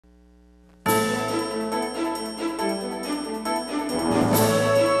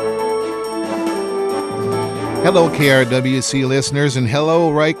Hello, KRWC listeners, and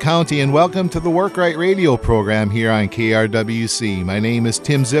hello, Wright County, and welcome to the Work Right radio program here on KRWC. My name is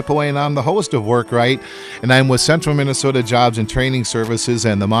Tim Zippoway, and I'm the host of Work Right, and I'm with Central Minnesota Jobs and Training Services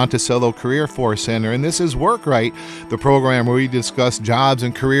and the Monticello Career Force Center, and this is Work Right, the program where we discuss jobs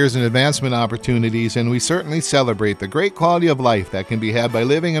and careers and advancement opportunities, and we certainly celebrate the great quality of life that can be had by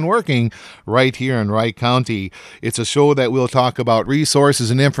living and working right here in Wright County. It's a show that we'll talk about resources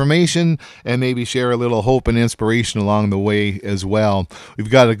and information, and maybe share a little hope and inspiration along the way as well. We've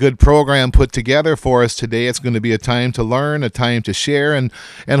got a good program put together for us today. It's going to be a time to learn, a time to share, and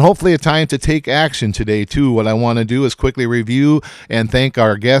hopefully a time to take action today too. What I want to do is quickly review and thank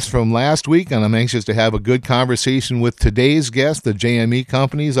our guests from last week, and I'm anxious to have a good conversation with today's guest, the JME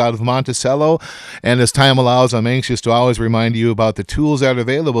companies out of Monticello. And as time allows, I'm anxious to always remind you about the tools that are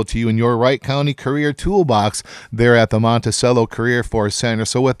available to you in your Wright County Career Toolbox there at the Monticello Career Force Center.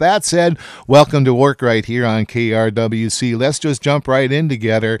 So with that said, welcome to Work Right here on KRWC. Let's just jump right in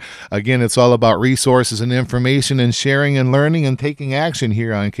together. Again, it's all about resources and information and sharing and learning and taking action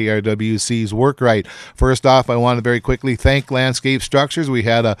here on KRWC's Work Right. First off, I want to very quickly thank Landscape Structures. We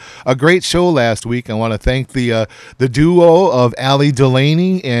had a great show last week. I want to thank the duo of Allie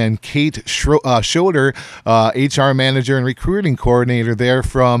Delaney and Kate Schroeder, HR Manager and Recruiting Coordinator there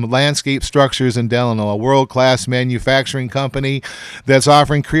from Landscape Structures in Delano, a world-class manufacturing company that's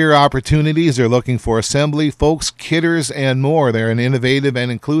offering career opportunities. They're looking for assembly folks, kitters, and more. They're an innovative and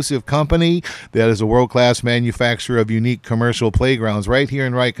inclusive company that is a world-class manufacturer of unique commercial playgrounds right here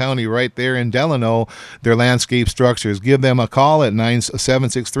in Wright County, right there in Delano. Their Landscape Structures. Give them a call at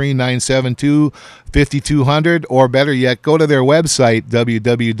 763-972-5200, or better yet, go to their website,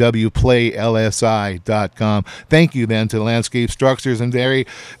 www.playlsi.com. Thank you then to Landscape Structures, and very,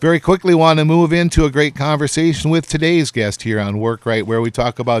 very quickly want to move into a great conversation with today's guest here on Work Right, where we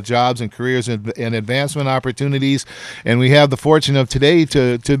talk about jobs and careers and advancement opportunities. And we have the fortune of today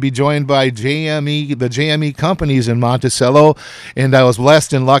to be joined by JME, the JME companies in Monticello. And I was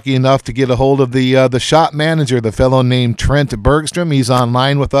blessed and lucky enough to get a hold of the shop manager, the fellow named Trent Bergstrom. He's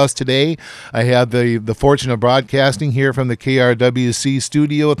online with us today. I had the fortune of broadcasting here from the KRWC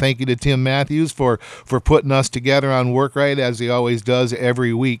studio. Thank you to Tim Matthews for putting us together on Work Right, as he always does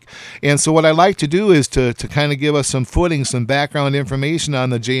every week. And so what I like to do is to kind of give us some footing, some background information on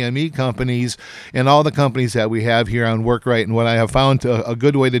the JME companies and all the companies that we have here on Work Right. And what I have found a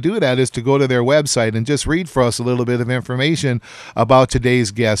good way to do that is to go to their website and just read for us a little bit of information about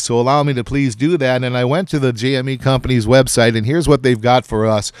today's guest. So allow me to please do that. And I went to the JME company's website, and here's what they've got for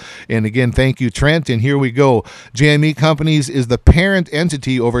us. And again, thank you, Trent. And here we go. JME Companies is the parent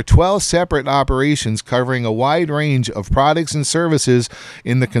entity over 12 separate operations covering a wide range of products and services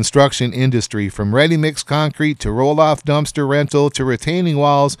in the construction industry, from ready-mix concrete to roll-off dumpster rental to retaining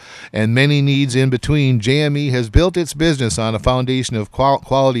walls and many needs in between. JME has built its business on a foundation of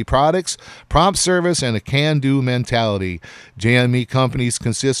quality products, prompt service, and a can-do mentality. JME Companies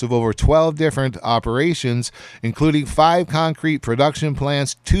consists of over 12 different operations, including 5 concrete production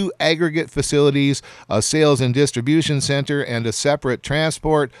plants, 2 aggregate facilities, a sales and distribution center, and a separate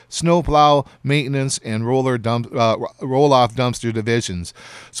transport, snowplow, maintenance, and roll-off dumpster divisions.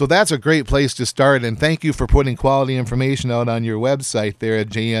 So that's a great place to start, and thank you for putting quality information out on your website there at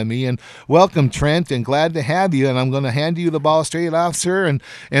JME. And welcome, Trent, and glad to have you. And I'm going to hand you the ball straight off, sir, and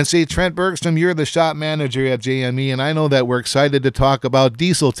say, Trent Bergstrom, you're the shop manager at JME, and I know that we're excited to talk about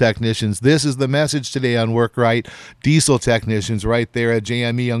diesel technicians. This is the message today on Work Right, diesel technicians right there at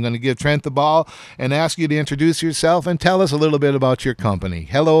JME. I'm going to give Trent the ball and ask you to introduce yourself and tell us a little bit about your company.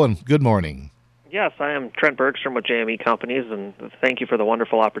 Hello and good morning. Yes, I am Trent Bergstrom with JME Companies, and thank you for the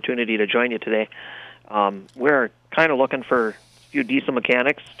wonderful opportunity to join you today. We're kind of looking for a few diesel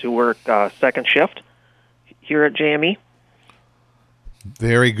mechanics to work second shift here at JME.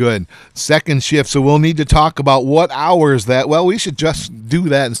 Very good. Second shift. So we'll need to talk about what hours that, well, we should just do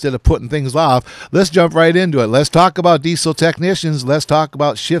that instead of putting things off. Let's jump right into it. Let's talk about diesel technicians. Let's talk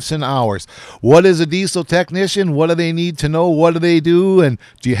about shifts and hours. What is a diesel technician? What do they need to know? What do they do? And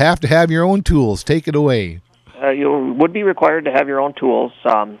do you have to have your own tools? Take it away. You would be required to have your own tools.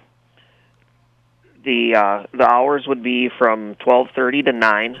 The hours would be from 12:30 to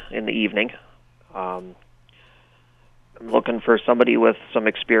 9 in the evening. I'm looking for somebody with some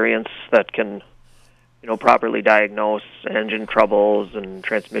experience that can, properly diagnose engine troubles and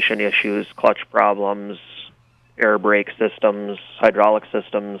transmission issues, clutch problems, air brake systems, hydraulic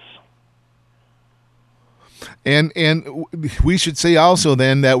systems. And we should say also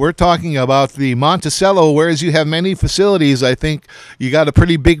then that we're talking about the Monticello, whereas you have many facilities. I think you got a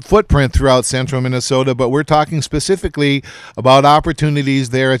pretty big footprint throughout central Minnesota, but we're talking specifically about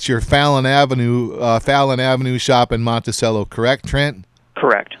opportunities there at your Fallon Avenue shop in Monticello, correct, Trent?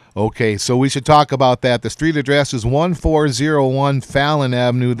 Correct. Okay, so we should talk about that. The street address is 1401 Fallon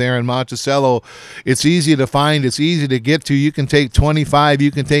Avenue there in Monticello. It's easy to find. It's easy to get to. You can take 25,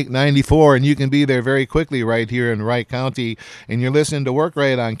 you can take 94, and you can be there very quickly right here in Wright County. And you're listening to Work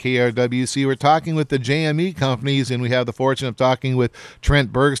Right on KRWC. We're talking with the JME companies, and we have the fortune of talking with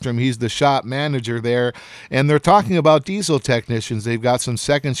Trent Bergstrom. He's the shop manager there. And they're talking about diesel technicians. They've got some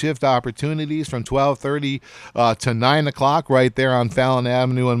second shift opportunities from 12:30 to 9 o'clock right there on Fallon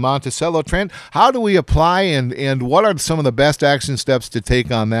Avenue in Monticello. Trent, how do we apply, and what are some of the best action steps to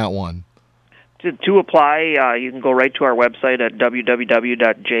take on that one? To apply, you can go right to our website at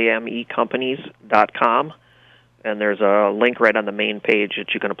www.jmecompanies.com, and there's a link right on the main page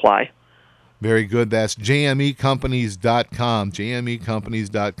that you can apply. Very good. That's jmecompanies.com,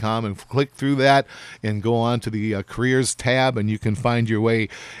 jmecompanies.com, and click through that and go on to the careers tab, and you can find your way.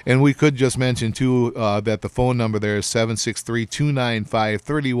 And we could just mention, too, that the phone number there is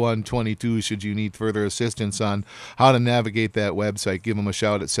 763-295-3122 should you need further assistance on how to navigate that website. Give them a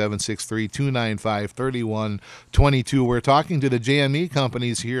shout at 763-295-3122. We're talking to the JME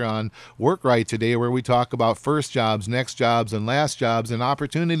companies here on Work Right today, where we talk about first jobs, next jobs, and last jobs, and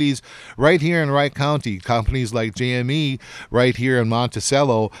opportunities right here in Wright County, companies like JME right here in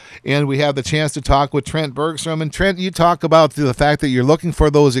Monticello. And we have the chance to talk with Trent Bergstrom. And Trent, you talk about the fact that you're looking for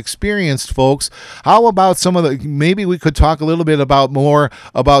those experienced folks. How about maybe we could talk a little bit more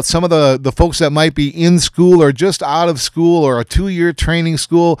about some of the folks that might be in school or just out of school or a 2-year training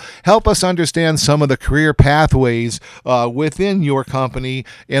school. Help us understand some of the career pathways within your company,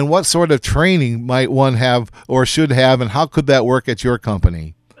 and what sort of training might one have or should have, and how could that work at your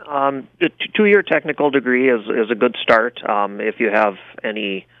company? The 2-year technical degree is a good start. If you have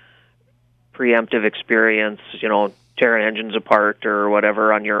any preemptive experience, tearing engines apart or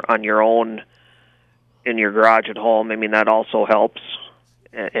whatever on your own in your garage at home, I mean, that also helps.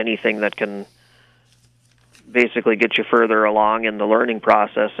 Anything that can basically get you further along in the learning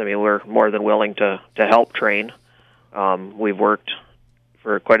process, I mean, we're more than willing to help train. We've worked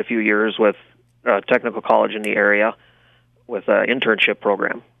for quite a few years with a technical college in the area with an internship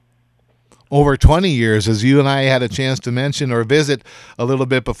program. Over 20 years, as you and I had a chance to mention or visit a little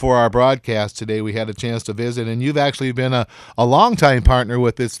bit before our broadcast today, we had a chance to visit, and you've actually been a longtime partner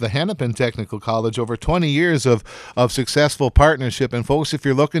with the Hennepin Technical College, over 20 years of successful partnership. And folks, if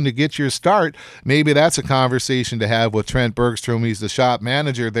you're looking to get your start, maybe that's a conversation to have with Trent Bergstrom. He's the shop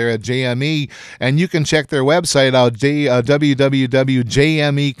manager there at JME, and you can check their website out,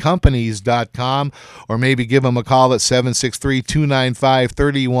 www.jmecompanies.com, or maybe give them a call at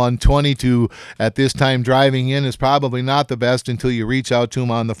 763-295-3122. At this time, driving in is probably not the best until you reach out to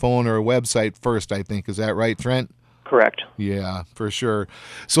them on the phone or a website first, I think. Is that right, Trent? Correct. Yeah, for sure.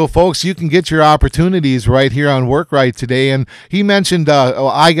 So, folks, you can get your opportunities right here on Work Right today. And he mentioned,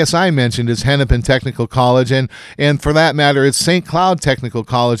 I guess I mentioned, is Hennepin Technical College. And for that matter, it's St. Cloud Technical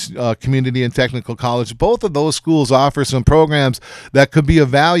College, Community and Technical College. Both of those schools offer some programs that could be of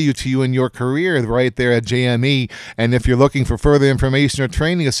value to you in your career right there at JME. And if you're looking for further information or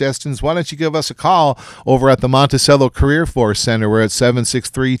training assistance, why don't you give us a call over at the Monticello Career Force Center. We're at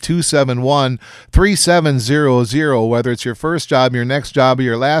 763-271-3700. Whether it's your first job, your next job, or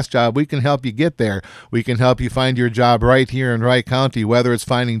your last job, we can help you get there. We can help you find your job right here in Wright County, whether it's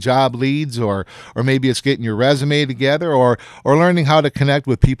finding job leads or maybe it's getting your resume together or learning how to connect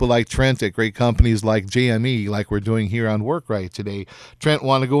with people like Trent at great companies like JME, like we're doing here on Work Right today. Trent,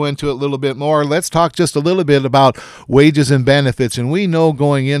 want to go into it a little bit more? Let's talk just a little bit about wages and benefits. And we know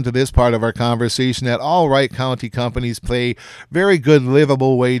going into this part of our conversation that all Wright County companies pay very good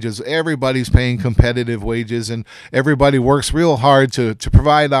livable wages. Everybody's paying competitive wages, and everybody works real hard to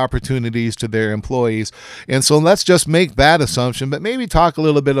provide opportunities to their employees. And so let's just make that assumption, but maybe talk a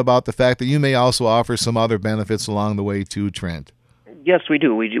little bit about the fact that you may also offer some other benefits along the way too, Trent. Yes, we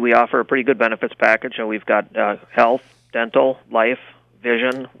do. We offer a pretty good benefits package. And we've got health, dental, life,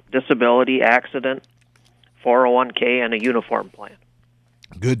 vision, disability, accident, 401k, and a uniform plan.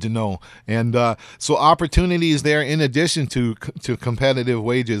 Good to know. And so opportunities there in addition to competitive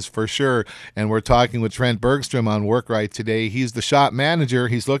wages for sure. And we're talking with Trent Bergstrom on Workrite today. He's the shop manager.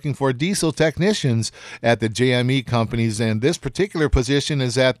 He's looking for diesel technicians at the JME companies. And this particular position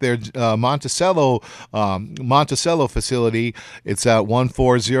is at their Monticello facility. It's at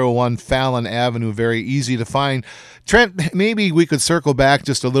 1401 Fallon Avenue. Very easy to find. Trent, maybe we could circle back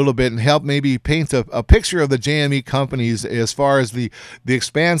just a little bit and help maybe paint a picture of the JME companies as far as the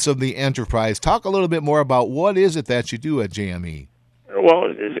expanse of the enterprise. Talk a little bit more about what is it that you do at JME.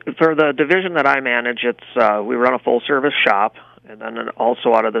 Well, for the division that I manage, it's we run a full-service shop, and then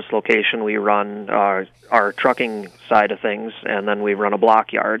also out of this location we run our trucking side of things, and then we run a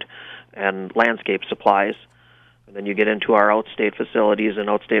block yard and landscape supplies. And then you get into our outstate facilities in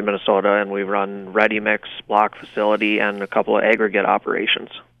outstate Minnesota, and we run ready-mix, block facility, and a couple of aggregate operations.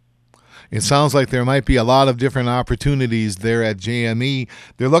 It sounds like there might be a lot of different opportunities there at JME.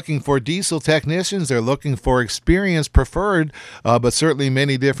 They're looking for diesel technicians. They're looking for experience preferred, but certainly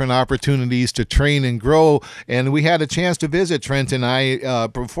many different opportunities to train and grow. And we had a chance to visit Trent and I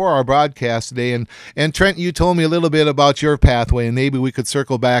before our broadcast today. And Trent, you told me a little bit about your pathway, and maybe we could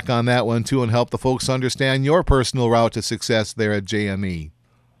circle back on that one too and help the folks understand your personal route to success there at JME.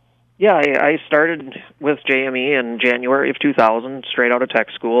 Yeah, I started with JME in January of 2000, straight out of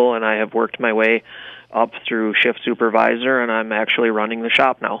tech school, and I have worked my way up through shift supervisor, and I'm actually running the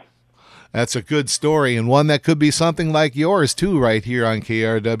shop now. That's a good story, and one that could be something like yours too, right here on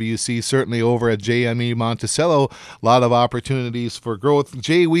KRWC. Certainly over at JME Monticello, a lot of opportunities for growth.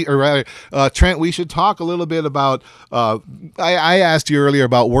 Trent, we should talk a little bit about. I asked you earlier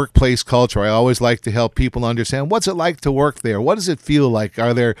about workplace culture. I always like to help people understand what's it like to work there. What does it feel like?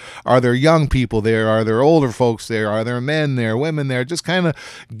 Are there young people there? Are there older folks there? Are there men there? Women there? Just kind of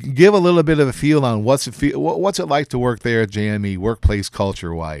give a little bit of a feel on what's it like to work there at JME, workplace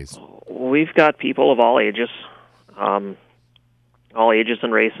culture wise. We've got people of all ages and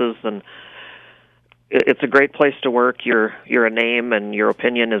races, and it's a great place to work. You're a name, and your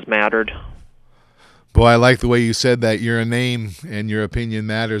opinion is mattered. Boy, I like the way you said that. You're a name and your opinion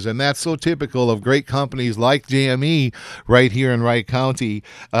matters. And that's so typical of great companies like JME right here in Wright County.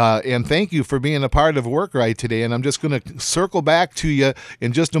 And thank you for being a part of Workrite today. And I'm just going to circle back to you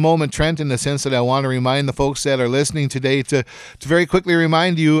in just a moment, Trent, in the sense that I want to remind the folks that are listening today to very quickly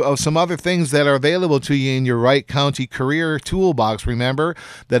remind you of some other things that are available to you in your Wright County Career Toolbox. Remember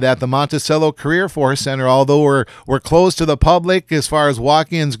that at the Monticello Career Force Center, although we're closed to the public as far as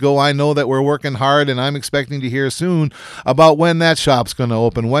walk-ins go, I know that we're working hard, and I'm expecting to hear soon about when that shop's going to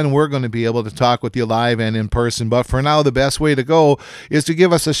open, when we're going to be able to talk with you live and in person. But for now, the best way to go is to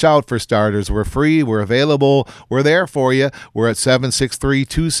give us a shout for starters. We're free. We're available. We're there for you. We're at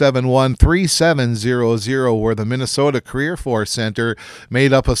 763-271-3700. We're the Minnesota Career Force Center,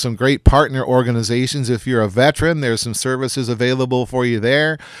 made up of some great partner organizations. If you're a veteran, there's some services available for you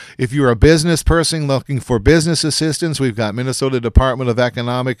there. If you're a business person looking for business assistance, we've got Minnesota Department of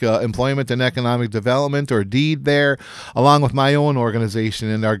Employment and Economic Development, or DEED, there, along with my own organization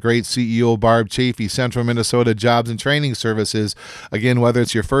and our great CEO, Barb Chafee, Central Minnesota Jobs and Training Services. Again, whether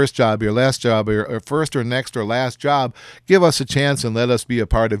it's your first job, your last job, or first or next or last job, give us a chance and let us be a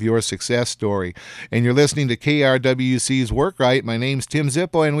part of your success story. And you're listening to KRWC's Workrite. My name's Tim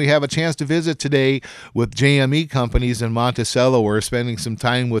Zippo, and we have a chance to visit today with JME companies in Monticello. We're spending some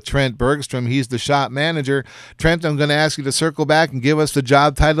time with Trent Bergstrom. He's the shop manager. Trent, I'm going to ask you to circle back and give us the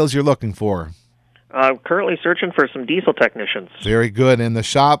job titles you're looking for. Currently searching for some diesel technicians. Very good. And the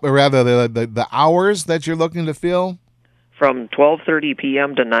shop, or rather the hours that you're looking to fill? From 12:30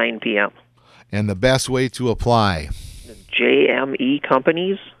 p.m. to 9 p.m. And the best way to apply?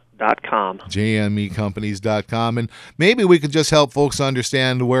 jmecompanies.com. jmecompanies.com. And maybe we could just help folks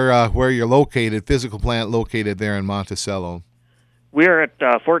understand where you're located, physical plant located there in Monticello. We're at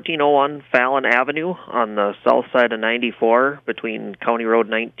 1401 Fallon Avenue on the south side of 94 between County Road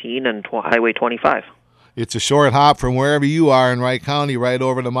 19 and Highway 25. It's a short hop from wherever you are in Wright County right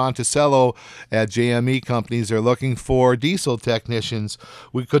over to Monticello at JME Companies. They're looking for diesel technicians.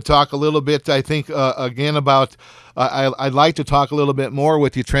 We could talk a little bit, I think, again about I'd like to talk a little bit more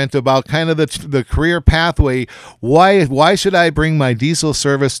with you, Trent, about kind of the career pathway. Why should I bring my diesel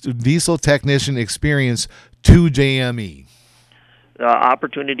technician experience to JME?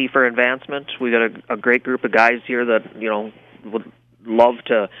 Opportunity for advancement. We got a great group of guys here that would love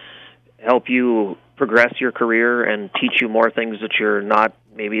to help you progress your career and teach you more things that you're not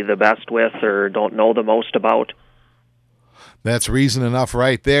maybe the best with or don't know the most about. That's reason enough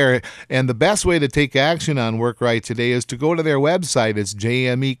right there. And the best way to take action on Work Right today is to go to their website. It's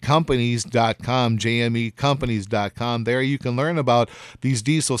jmecompanies.com, jmecompanies.com. There you can learn about these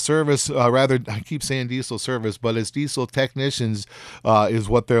diesel service, I keep saying diesel service, but it's diesel technicians is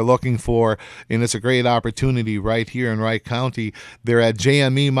what they're looking for. And it's a great opportunity right here in Wright County. They're at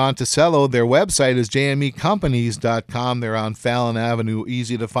JME Monticello. Their website is jmecompanies.com. They're on Fallon Avenue,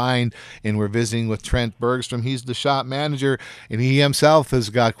 easy to find. And we're visiting with Trent Bergstrom. He's the shop manager. And he himself has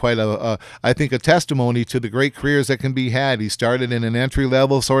got quite I think, a testimony to the great careers that can be had. He started in an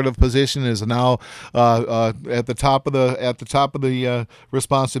entry-level sort of position, is now at the top of the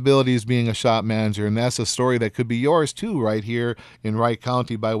responsibilities being a shop manager, and that's a story that could be yours too, right here in Wright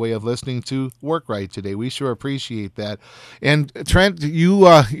County, by way of listening to Work Right today. We sure appreciate that. And Trent,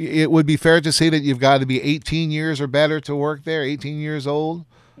 it would be fair to say that you've got to be 18 years or better to work there. 18 years old.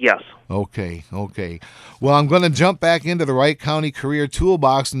 Yes. Okay. Well, I'm going to jump back into the Wright County Career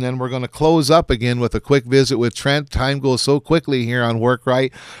Toolbox, and then we're going to close up again with a quick visit with Trent. Time goes so quickly here on Work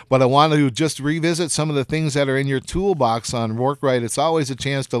Right, but I want to just revisit some of the things that are in your toolbox on Work Right. It's always a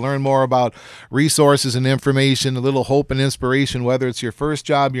chance to learn more about resources and information, a little hope and inspiration, whether it's your first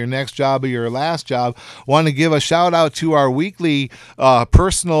job, your next job, or your last job. Want to give a shout out to our weekly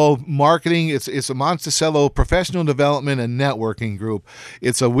personal marketing. It's a Monticello Professional Development and Networking Group.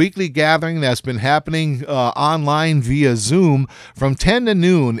 It's a weekly gathering that's been happening online via Zoom from 10 to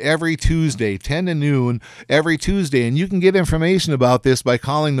noon every Tuesday, and you can get information about this by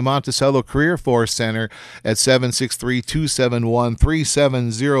calling the Monticello Career Force Center at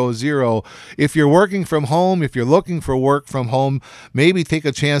 763-271-3700. If you're working from home, if you're looking for work from home, maybe take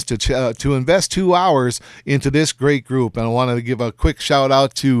a chance to invest 2 hours into this great group. And I want to give a quick shout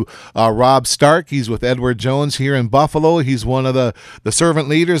out to Rob Stark. He's with Edward Jones here in Buffalo. He's one of the servant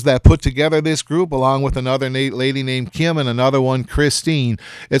leaders that put together this group, along with another lady named Kim and another one, Christine.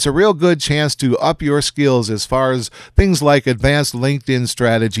 It's a real good chance to up your skills as far as things like advanced LinkedIn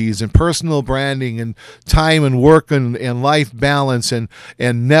strategies and personal branding and time and work and life balance and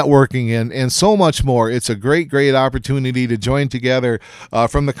networking and so much more. It's a great opportunity to join together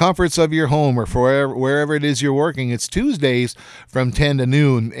from the comforts of your home or wherever it is you're working. It's Tuesdays from 10 to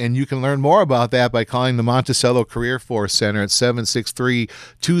noon, and you can learn more about that by calling the Monticello Career Force Center at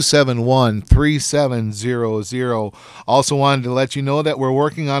 763-271-3700. Also wanted to let you know that we're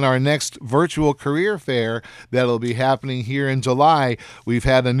working on our next virtual career fair that'll be happening here in July. We've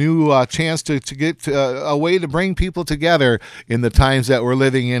had a new chance to get a way to bring people together in the times that we're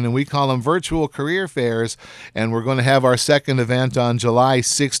living in, and we call them virtual career fairs. And we're going to have our second event on July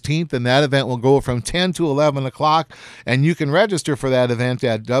 16th, and that event will go from 10 to 11 o'clock. And you can register for that event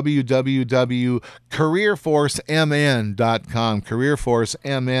at www.careerforcemn.com,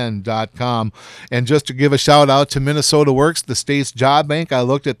 careerforcemn.com. And just to give a shout out to Minnesota Works, the state's job bank. I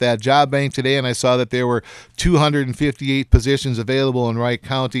looked at that job bank today, and I saw that there were 258 positions available in Wright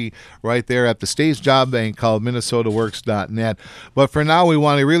County right there at the state's job bank called minnesotaworks.net. But for now, we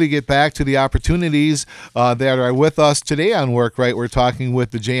want to really get back to the opportunities that are with us today on Work Right. We're talking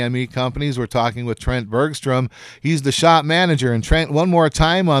with the JME companies. We're talking with Trent Bergstrom. He's the shop manager. And Trent, one more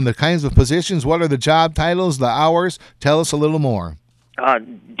time on the kinds of positions. What are the job titles, the hours? Tell us a little more.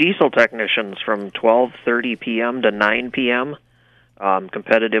 Diesel technicians from 12:30 p.m. to 9 p.m.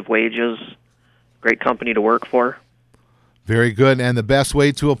 Competitive wages. Great company to work for. Very good. And the best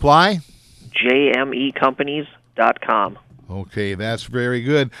way to apply? jmecompanies.com. Okay, that's very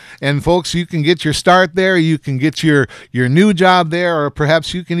good. And folks, you can get your start there. You can get your new job there, or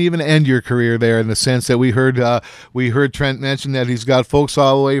perhaps you can even end your career there, in the sense that we heard Trent mention that he's got folks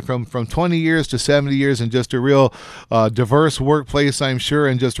all the way from 20 years to 70 years, and just a real diverse workplace, I'm sure,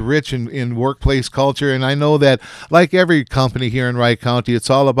 and just rich in workplace culture. And I know that, like every company here in Wright County, it's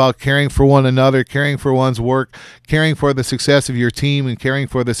all about caring for one another, caring for one's work, caring for the success of your team, and caring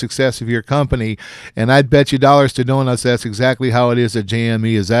for the success of your company. And I'd bet you dollars to donuts that's exactly how it is at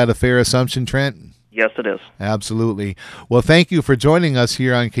JME. Is that a fair assumption, Trent? Yes, it is. Absolutely. Well, thank you for joining us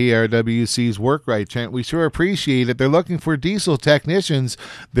here on KRWC's Work Right, Trent. We sure appreciate it. They're looking for diesel technicians.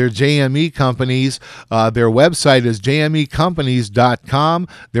 They're JME companies. Their website is jmecompanies.com.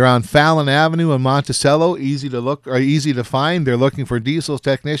 They're on Fallon Avenue in Monticello. Easy to find. They're looking for diesel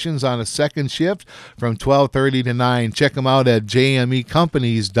technicians on a second shift from 12:30 to 9. Check them out at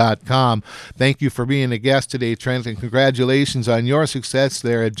jmecompanies.com. Thank you for being a guest today, Trent, and congratulations on your success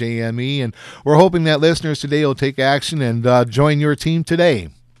there at JME. And we're hoping that listeners today will take action and join your team today.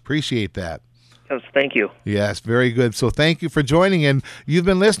 Appreciate that. Yes, thank you. Yes, very good. So thank you for joining in. You've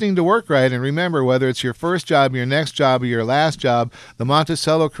been listening to Work Right, and remember, whether it's your first job, your next job, or your last job, the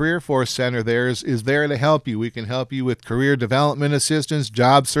Monticello Career Force Center there is there to help you. We can help you with career development assistance,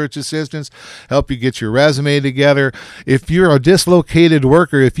 job search assistance, help you get your resume together. If you're a dislocated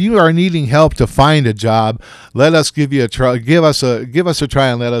worker, if you are needing help to find a job, let us give you a try. Give us a try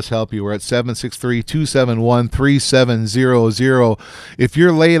and let us help you. We're at 763-271-3700. If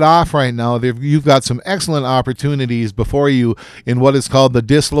you're laid off right now, you've got some excellent opportunities before you in what is called the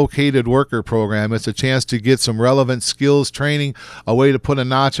Dislocated Worker Program. It's a chance to get some relevant skills training, a way to put a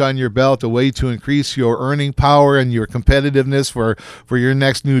notch on your belt, a way to increase your earning power and your competitiveness for your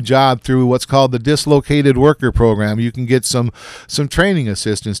next new job through what's called the Dislocated Worker Program. You can get some training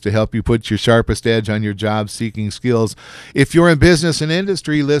assistance to help you put your sharpest edge on your job-seeking skills. If you're in business and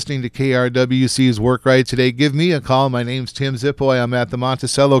industry listening to KRWC's Work Right today, give me a call. My name's Tim Zipoy. I'm at the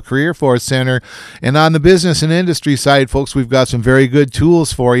Monticello Career Force Center. And on the business and industry side, folks, we've got some very good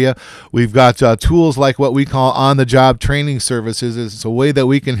tools for you. We've got tools like what we call on-the-job training services. It's a way that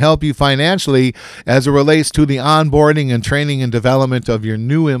we can help you financially as it relates to the onboarding and training and development of your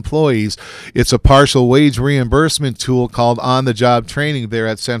new employees. It's a partial wage reimbursement tool called on-the-job training there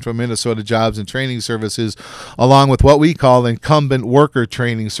at Central Minnesota Jobs and Training Services, along with what we call incumbent worker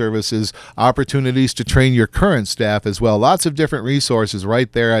training services, opportunities to train your current staff as well. Lots of different resources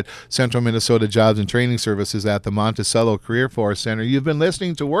right there at Central Minnesota Jobs and Training Services at the Monticello Career Force Center. You've been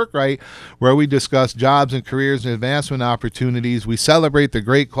listening to Work Right, where we discuss jobs and careers and advancement opportunities. We celebrate the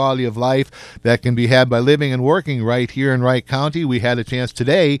great quality of life that can be had by living and working right here in Wright County. We had a chance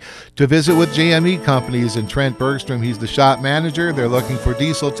today to visit with JME Companies and Trent Bergstrom. He's the shop manager. They're looking for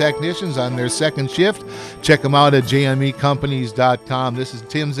diesel technicians on their second shift. Check them out at jmecompanies.com. This is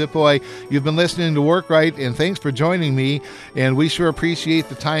Tim Zipoy. You've been listening to Work Right, and thanks for joining me. And we sure appreciate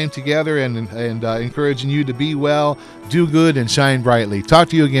the time together and encouraging you to be well, do good, and shine brightly. Talk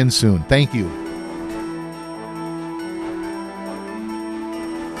to you again soon. Thank you.